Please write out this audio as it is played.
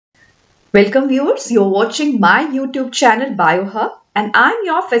Welcome viewers, you're watching my YouTube channel BioHub and I'm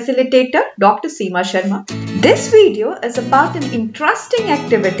your facilitator Dr. Seema Sharma. This video is about an interesting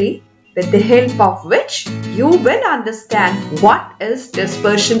activity with the help of which you will understand what is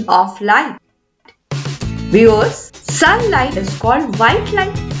dispersion of light. Viewers, sunlight is called white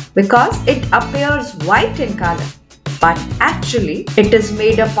light because it appears white in color, but actually it is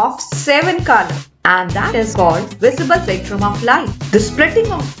made up of 7 colors. And that is called visible spectrum of light. The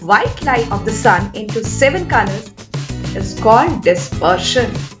splitting of white light of the sun into 7 colors is called dispersion.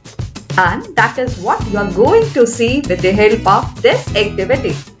 And that is what you are going to see with the help of this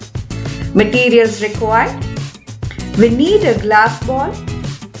activity. Materials required. We need a glass ball.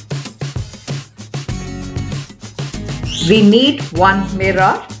 We need one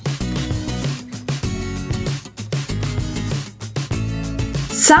mirror.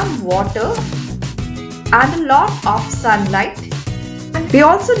 Some water. And a lot of sunlight. We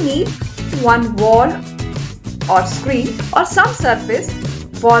also need one wall or screen or some surface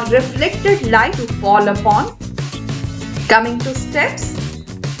for reflected light to fall upon. Coming to steps.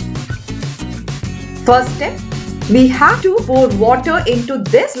 First step, we have to pour water into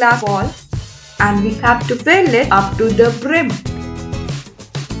this glass ball and we have to fill it up to the brim.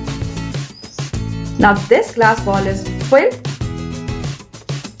 Now this glass ball is filled.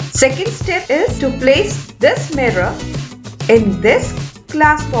 Second step is to place this mirror in this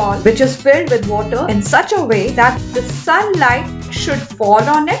glass ball which is filled with water in such a way that the sunlight should fall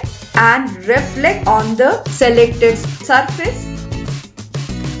on it and reflect on the selected surface.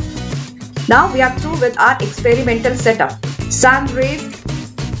 Now we are through with our experimental setup. Sun rays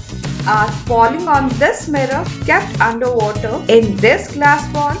are falling on this mirror kept underwater in this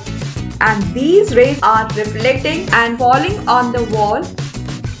glass ball, and these rays are reflecting and falling on the wall.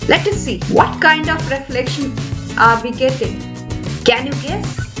 Let us see what kind of reflection are we getting. Can you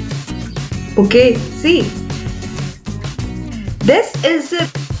guess? Okay, see. This is a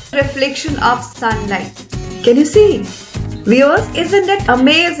reflection of sunlight. Can you see? Viewers, isn't it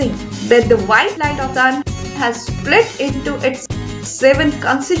amazing that the white light of sun has split into its 7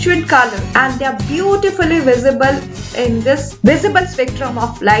 constituent colors and they are beautifully visible in this visible spectrum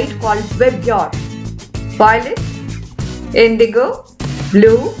of light called Vibgyor. Violet, indigo,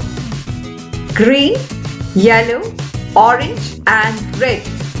 blue, green, yellow, orange and red.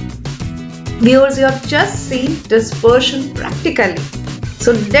 Viewers, you have just seen dispersion practically.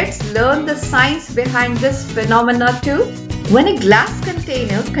 So let's learn the science behind this phenomena too. When a glass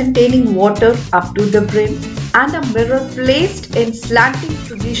container containing water up to the brim and a mirror placed in slanting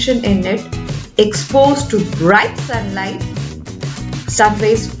position in it, exposed to bright sunlight, sun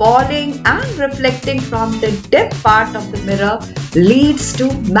rays falling and reflecting from the dip part of the mirror leads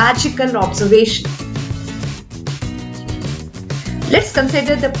to magical observation. Let's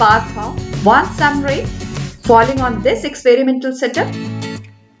consider the path of one sun ray falling on this experimental setup.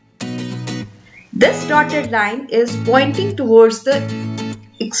 This dotted line is pointing towards the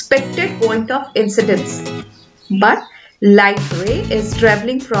expected point of incidence. But light ray is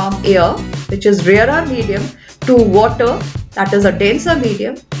traveling from air, which is rarer medium, to water, that is a denser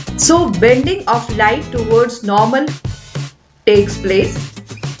medium. So bending of light towards normal takes place,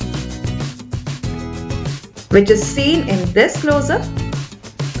 which is seen in this close-up.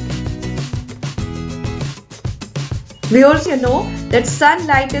 We also know that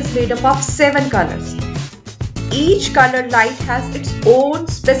sunlight is made up of 7 colors. Each colored light has its own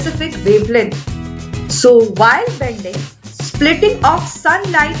specific wavelength. So while bending, splitting of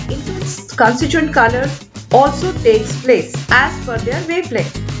sunlight into its constituent colors also takes place as per their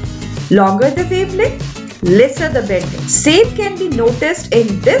wavelength. Longer the wavelength, lesser the bending. Same can be noticed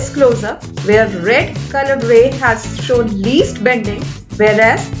in this close-up where red colored ray has shown least bending,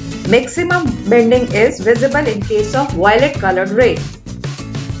 whereas maximum bending is visible in case of violet colored ray.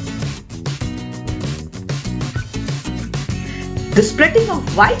 The splitting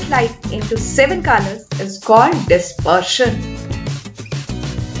of white light into 7 colors is called dispersion.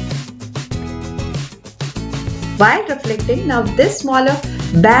 While reflecting, now this smaller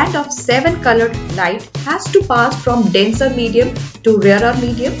band of 7 colored light has to pass from denser medium to rarer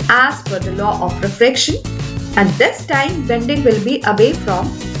medium as per the law of refraction, and this time bending will be away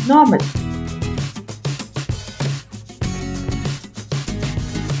from normal.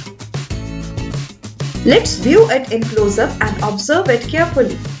 Let's view it in close-up and observe it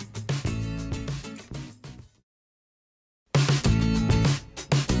carefully.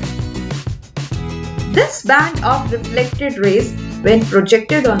 This band of reflected rays, when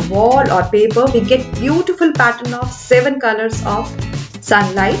projected on wall or paper, we get beautiful pattern of 7 colors of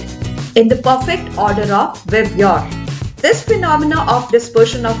sunlight in the perfect order of Vibgyor. This phenomena of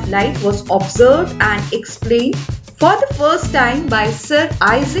dispersion of light was observed and explained for the first time by Sir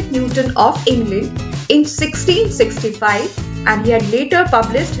Isaac Newton of England in 1665, and he had later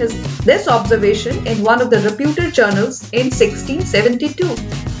published this observation in one of the reputed journals in 1672.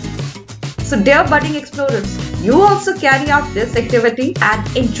 So dear budding explorers, you also carry out this activity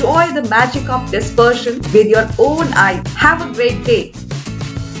and enjoy the magic of dispersion with your own eyes. Have a great day.